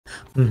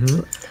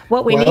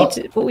What we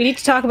need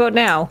to talk about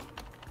now,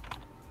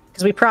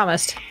 because we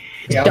promised,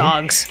 is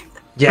dogs.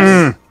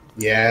 Yes.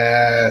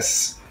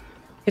 Yes.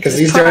 Because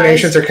these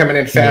donations are coming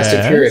in fast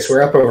and furious.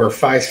 We're up over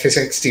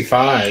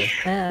 565.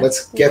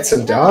 Let's get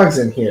some dogs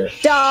in here.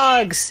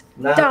 Dogs!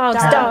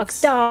 Dogs!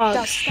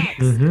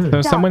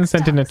 So someone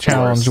sent in a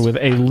challenge with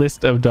a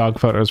list of dog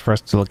photos for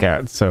us to look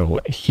at. So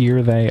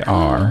here they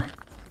are.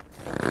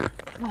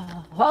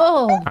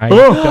 I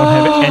don't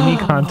have any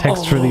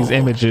context for these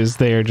images.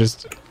 They are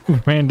just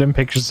random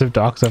pictures of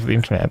dogs off the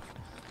internet.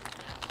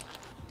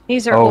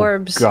 These are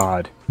orbs.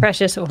 God.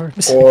 Precious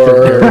orbs.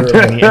 They're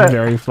tiny and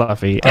very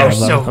fluffy. And I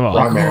love them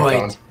all.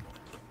 Good.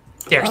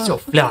 They're so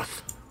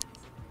fluff.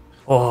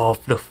 Oh,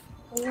 fluff.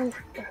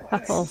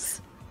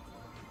 Puffles.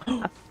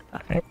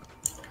 Okay.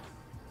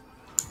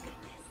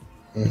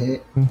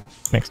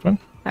 Next one.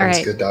 All right.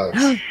 That's good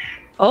dogs.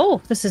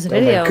 Oh, this is a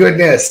video. Oh my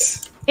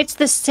goodness. It's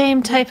the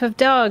same type of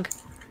dog.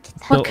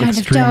 What kind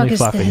of dog is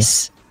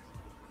this?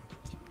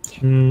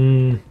 I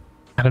don't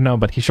know,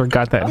 but he sure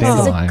got that This is a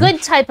dandelion.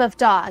 good type of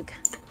dog.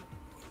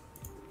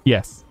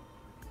 Yes.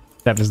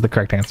 That is the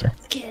correct answer.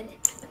 Get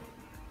it.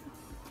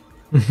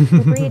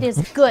 The breed is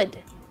good.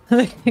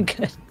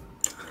 Good.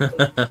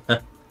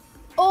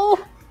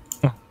 Oh,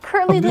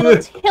 curly little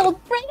tailed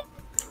breed.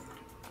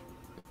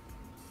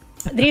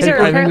 These are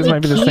I think this apparently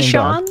might be the same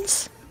dog.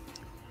 Keeshonds.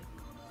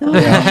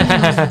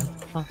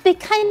 They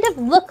kind of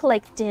look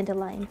like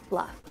dandelion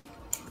fluff.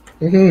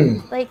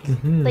 Like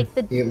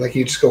the Like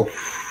you just go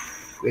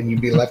and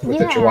you'd be left with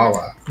a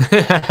chihuahua.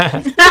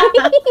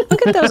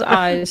 Look at those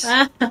eyes.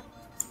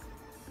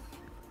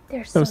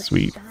 they're So so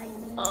sweet. shiny.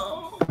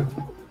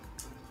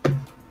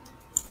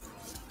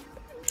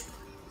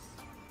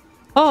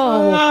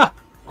 Oh,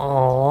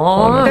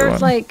 Aww. they're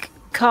like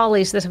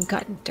collies that have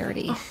gotten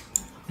dirty.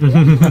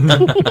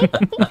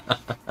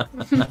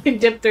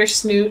 Dip their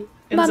snoot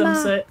in some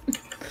Mama. soot.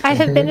 I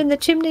have been in the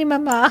chimney,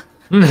 Mama.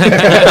 But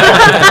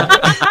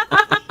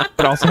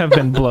also have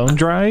been blown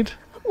dried.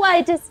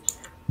 Why just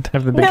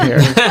Have the big hair.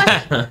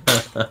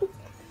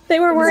 They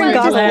were wearing Why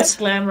does goggles.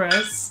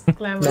 Glamorous.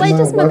 Glamorous. why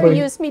does Mama, mother why-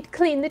 use me to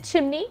clean the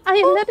chimney? I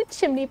am not a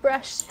chimney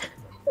brush.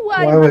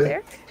 Why, Why would-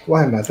 mother?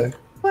 Why, mother?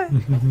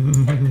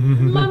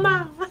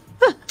 Mama.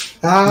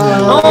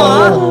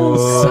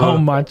 Oh. So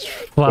much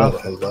Well,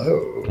 fluff.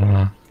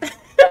 hello.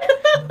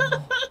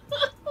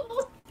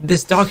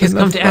 This dog has And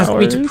come the to ask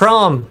me to flowers.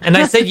 prom, and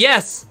I said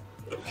yes.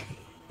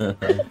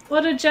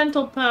 What a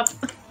gentle pup.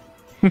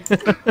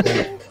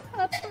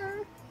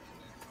 Pupper.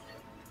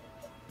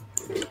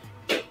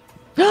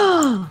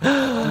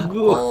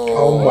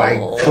 Oh my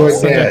Such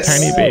a goodness.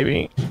 tiny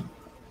baby.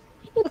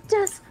 It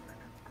does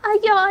a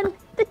yawn.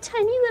 The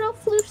tiny little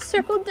flute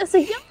circle does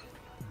a yawn.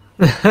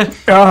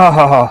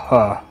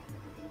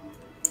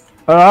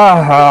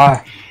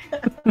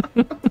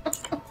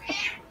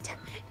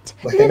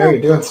 Like, I know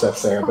you're doing stuff,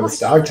 Sarah, but it's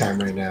dog time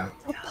right now.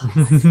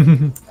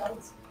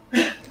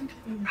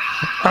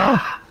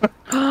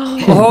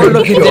 Oh,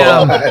 look at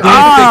them. Look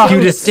at the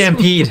cutest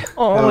stampede.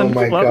 Oh and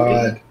my fluffy.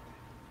 god.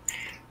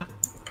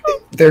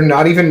 They're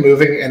not even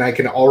moving, and I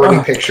can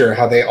already picture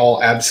how they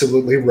all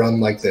absolutely run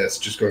like this,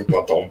 just going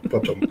bum-dum,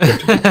 bum-dum,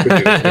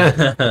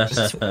 bum-dum,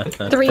 bum-dum. 3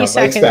 Front legs,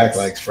 seconds. back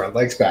legs, front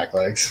legs, back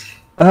legs.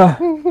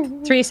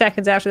 3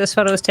 seconds after this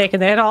photo was taken,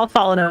 they had all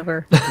fallen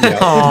over.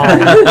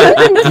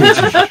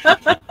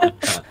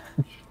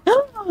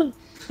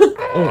 You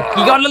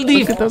got a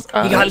leaf. You those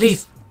got a eyes.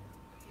 leaf.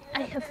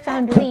 I have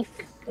found a leaf.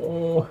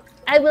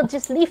 I will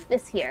just leaf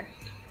this here.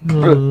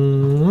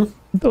 Those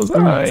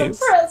eyes.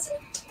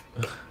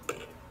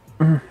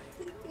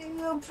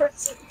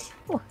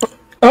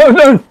 Oh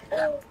no!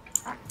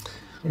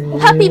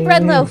 Puppy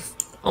bread loaf.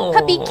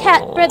 Puppy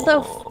cat bread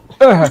loaf.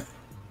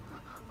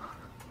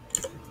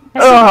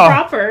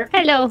 Proper.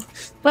 Hello.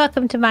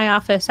 Welcome to my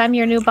office. I'm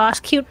your new boss,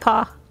 Cute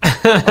Paw.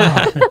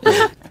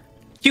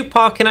 Cute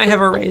paw, can I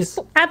have a raise?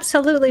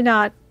 Absolutely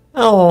not.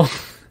 Oh,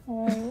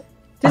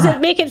 Does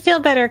it make it feel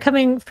better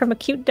coming from a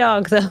cute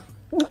dog, though?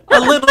 a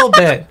little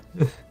bit.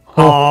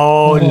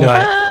 Oh,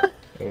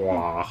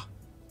 no.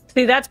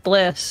 See, that's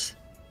bliss.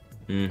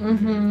 I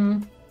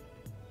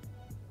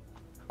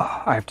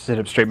have to sit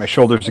up straight. My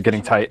shoulders are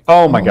getting tight.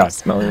 Oh my god.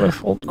 Smelling the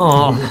full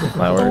Oh,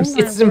 flowers.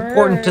 it's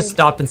important to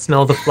stop and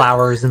smell the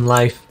flowers in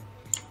life.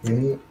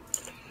 Mhm.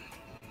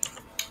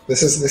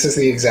 This is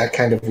the exact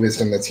kind of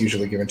wisdom that's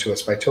usually given to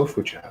us by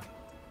Tofu-chan.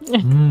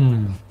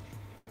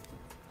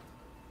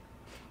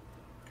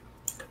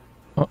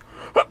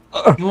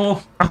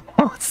 Oh,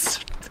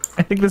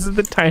 I think this is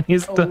the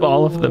tiniest of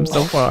all of them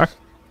so far.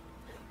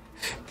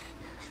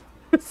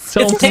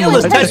 So Its tail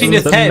is much touching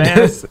of its the head.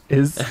 mass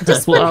is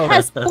This one fluff.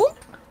 has boop.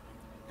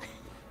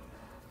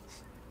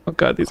 Oh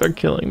god, these are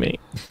killing me.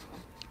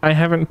 I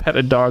haven't pet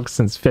a dog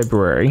since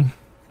February.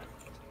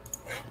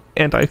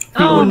 And I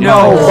feel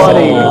No,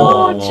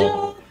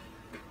 buddy.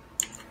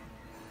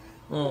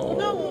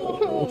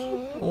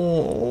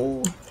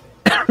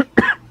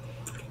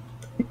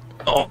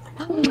 Oh,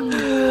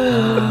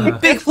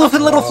 big fluff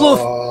and little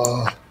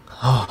fluff.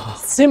 Oh,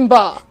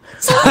 Simba.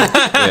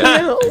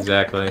 Yeah,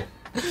 exactly.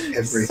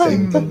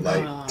 Everything the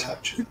light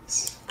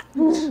touches.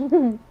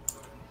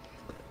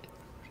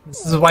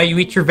 This is why you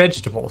eat your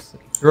vegetables.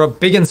 You're up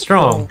big and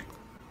strong.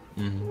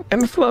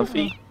 And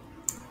fluffy.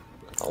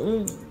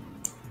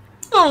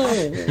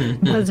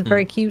 That's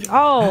very cute.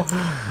 Oh,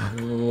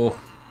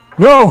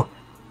 No!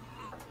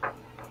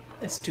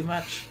 It's too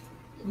much.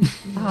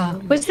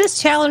 was this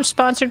challenge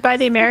sponsored by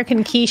the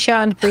American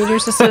Keeshond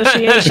Breeders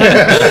Association?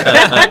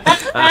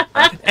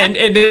 And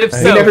if We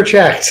so, never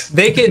checked.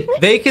 they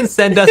can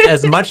send us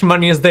as much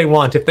money as they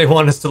want if they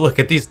want us to look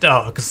at these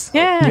dogs.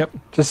 Yeah. Yep.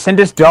 Just send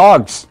us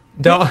dogs.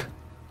 Dog.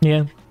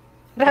 Yeah.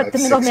 About the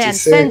middleman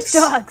 66. sends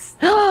dogs.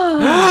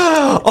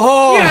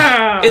 Oh,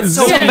 Yeah. it's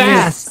so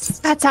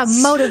fast. That's a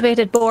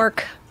motivated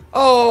Bork.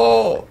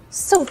 Oh,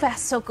 So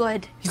fast, so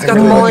good. he's I'm got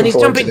really them all looking and he's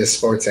forward jumping. to this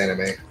sports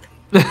anime.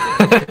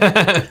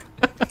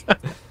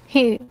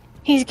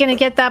 He's gonna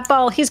get that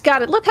ball. He's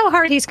got it. Look how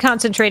hard he's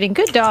concentrating.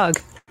 Good dog.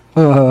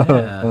 So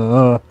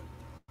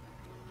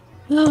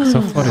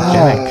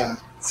photogenic.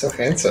 So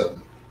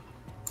handsome.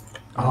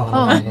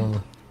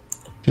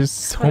 Just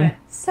so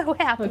So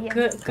A happy.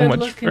 good much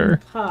looking fur.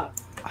 pup.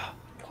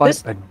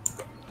 This-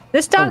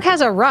 This dog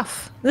has a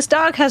ruff. This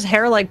dog has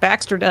hair like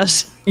Baxter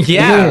does.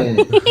 Yeah.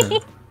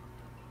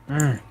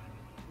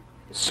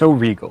 So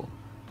regal.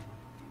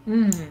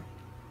 And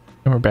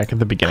we're back at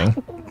the beginning.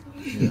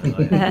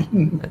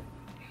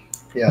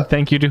 Yeah,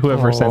 Thank you to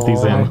whoever sent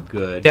these in.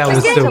 Good. That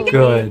was so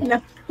good.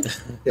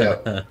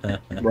 yeah.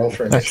 Roll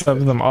for I initiative.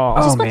 love them all.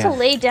 Just Oh, want to man.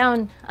 lay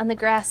down on the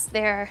grass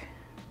there.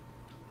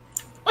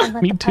 And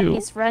let Me the too.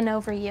 puppies run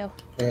over you.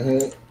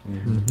 Well,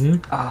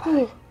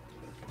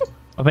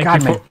 thank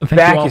God, you, my thank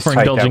back you all is for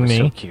tight. That indulging was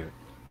so me. cute.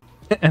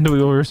 And we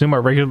will resume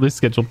our regularly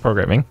scheduled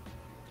programming.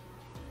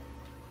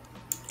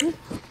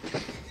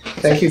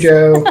 Thank you,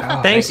 Joe.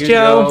 Thanks,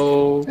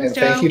 Joe. And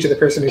thank you to the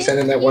person who sent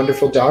in that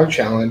wonderful dog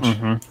challenge.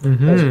 That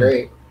Mm-hmm. was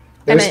great.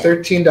 Those And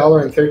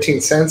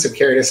 $13.13 have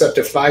carried us up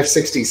to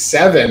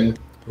 $5.67.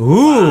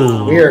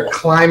 Ooh. We are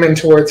climbing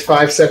towards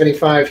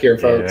 $5.75 here,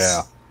 folks.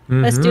 Yeah.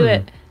 Let's do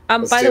it.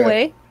 Let's By do the it.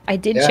 way, I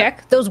did Yeah.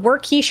 check. Those were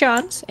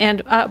Keeshonds,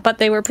 and but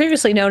they were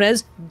previously known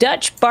as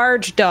Dutch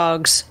barge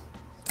dogs.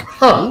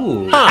 Huh.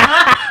 Ooh.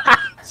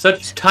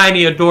 Such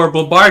tiny,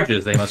 adorable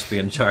barges they must be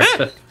in charge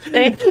of.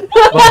 They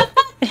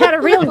had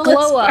a real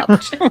glow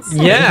up.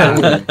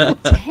 Yeah.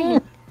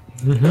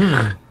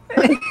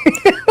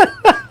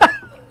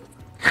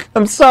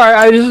 I'm sorry,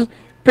 I just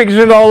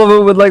pictured all of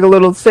it with like a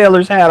little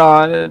sailor's hat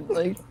on and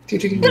like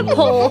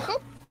Pull.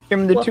 give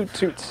him the toot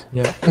toots.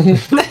 Yeah.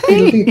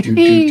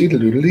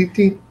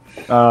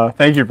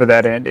 Thank you for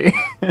that, Andy.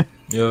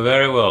 You're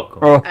very welcome.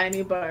 Oh.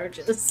 Tiny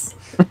barges.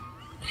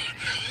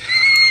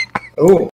 Oh,